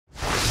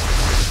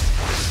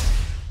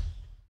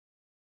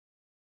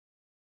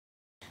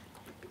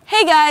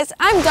Hey guys,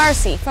 I'm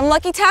Darcy from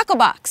Lucky Tackle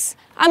Box.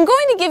 I'm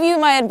going to give you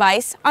my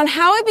advice on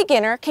how a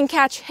beginner can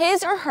catch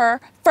his or her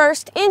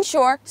first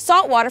inshore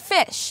saltwater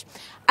fish.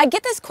 I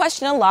get this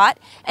question a lot,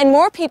 and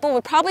more people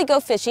would probably go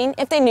fishing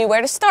if they knew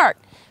where to start.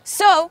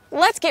 So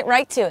let's get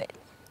right to it.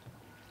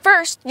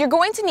 First, you're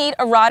going to need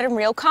a rod and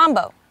reel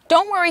combo.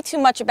 Don't worry too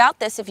much about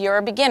this if you're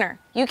a beginner.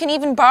 You can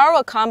even borrow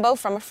a combo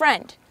from a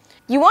friend.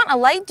 You want a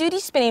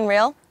light-duty spinning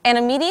reel and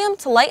a medium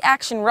to light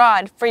action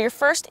rod for your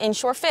first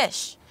inshore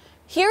fish.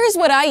 Here is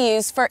what I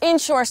use for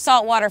inshore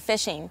saltwater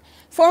fishing.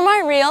 For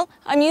my reel,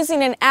 I'm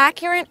using an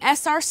Accurate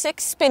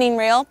SR6 spinning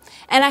reel,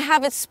 and I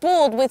have it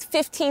spooled with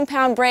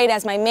 15-pound braid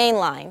as my main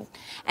line.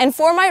 And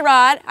for my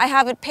rod, I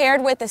have it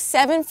paired with a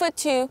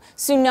 7'2"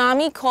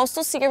 Tsunami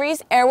Coastal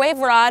Series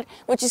Airwave rod,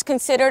 which is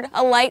considered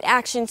a light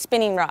action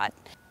spinning rod.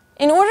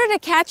 In order to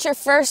catch your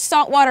first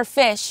saltwater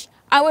fish,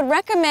 I would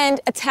recommend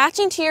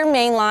attaching to your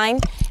main line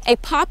a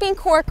popping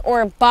cork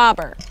or a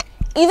bobber.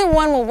 Either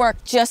one will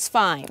work just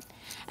fine.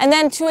 And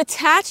then to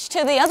attach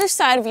to the other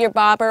side of your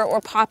bobber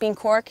or popping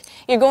cork,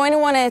 you're going to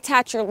want to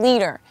attach your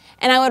leader.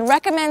 And I would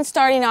recommend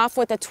starting off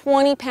with a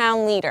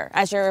 20-pound leader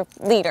as your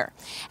leader.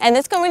 And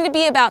it's going to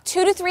be about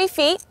 2 to 3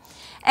 feet.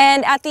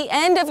 And at the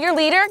end of your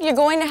leader, you're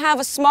going to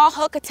have a small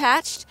hook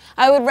attached.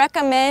 I would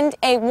recommend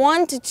a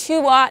 1 to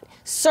 2-aught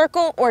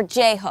circle or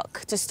J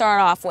hook to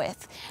start off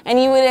with.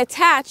 And you would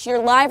attach your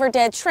live or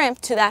dead shrimp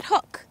to that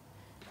hook.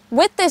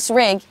 With this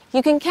rig,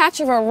 you can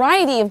catch a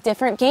variety of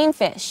different game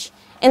fish.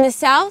 In the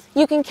south,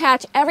 you can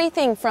catch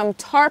everything from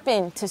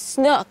tarpon to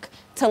snook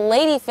to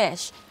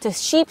ladyfish to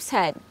sheep's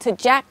head to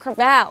jack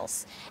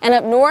crevalles. And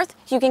up north,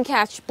 you can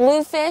catch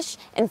bluefish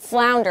and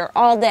flounder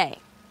all day.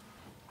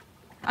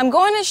 I'm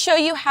going to show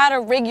you how to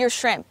rig your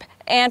shrimp.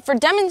 And for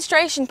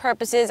demonstration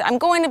purposes, I'm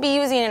going to be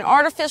using an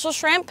artificial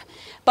shrimp,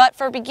 but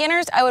for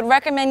beginners, I would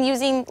recommend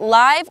using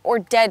live or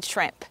dead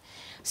shrimp.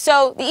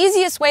 So the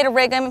easiest way to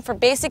rig them for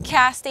basic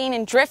casting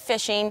and drift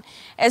fishing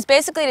is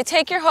basically to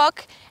take your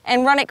hook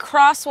and run it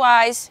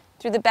crosswise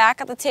through the back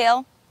of the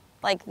tail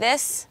like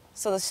this,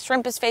 so the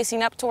shrimp is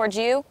facing up towards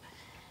you,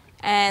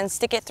 and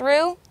stick it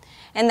through.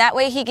 And that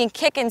way he can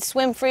kick and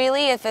swim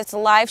freely if it's a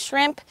live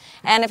shrimp,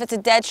 and if it's a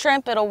dead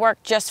shrimp, it'll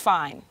work just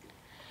fine.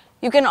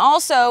 You can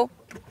also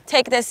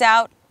take this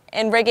out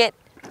and rig it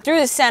through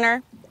the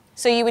center,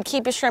 so you would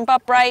keep your shrimp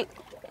upright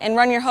and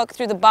run your hook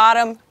through the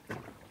bottom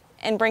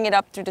and bring it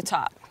up through the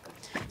top.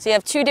 So you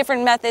have two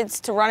different methods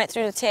to run it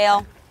through the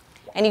tail,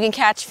 and you can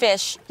catch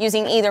fish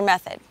using either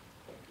method.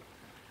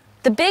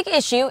 The big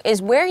issue is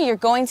where you're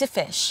going to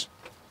fish.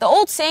 The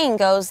old saying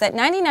goes that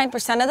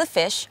 99% of the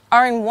fish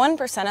are in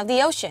 1% of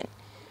the ocean.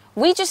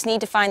 We just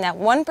need to find that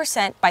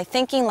 1% by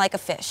thinking like a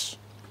fish.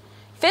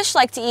 Fish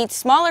like to eat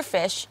smaller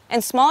fish,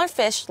 and smaller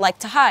fish like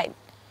to hide.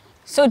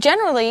 So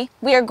generally,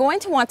 we are going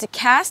to want to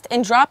cast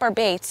and drop our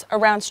baits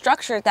around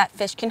structure that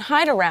fish can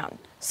hide around,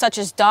 such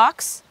as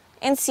docks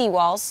and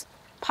seawalls,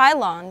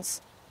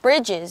 pylons,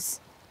 bridges,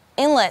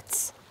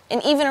 inlets,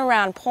 and even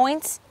around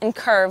points and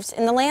curves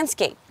in the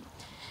landscape.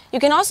 You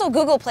can also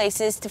Google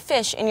places to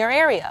fish in your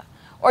area,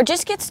 or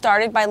just get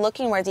started by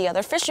looking where the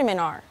other fishermen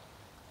are.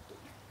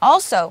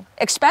 Also,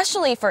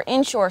 especially for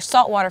inshore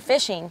saltwater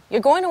fishing,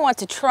 you're going to want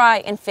to try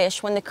and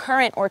fish when the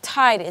current or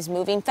tide is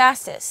moving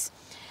fastest.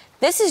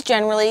 This is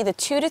generally the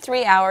 2 to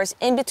 3 hours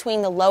in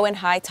between the low and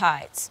high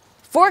tides.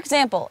 For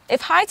example,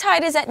 if high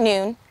tide is at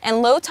noon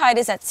and low tide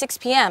is at 6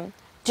 p.m.,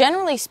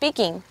 generally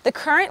speaking, the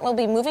current will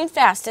be moving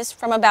fastest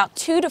from about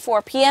 2 to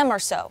 4 p.m. or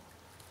so.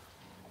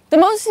 The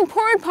most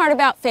important part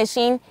about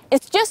fishing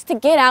is just to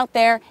get out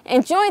there,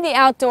 enjoy the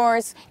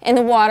outdoors and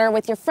the water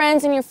with your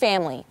friends and your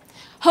family.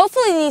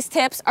 Hopefully these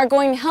tips are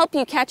going to help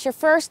you catch your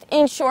first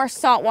inshore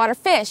saltwater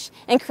fish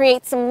and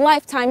create some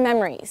lifetime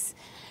memories.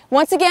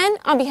 Once again,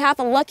 on behalf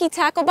of Lucky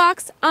Tackle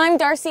Box, I'm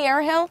Darcy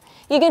Airhill.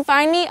 You can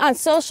find me on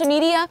social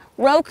media,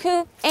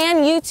 Roku,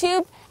 and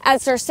YouTube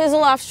at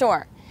Darcizzle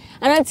Offshore.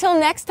 And until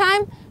next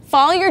time,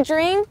 follow your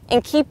dream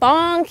and keep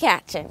on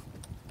catching.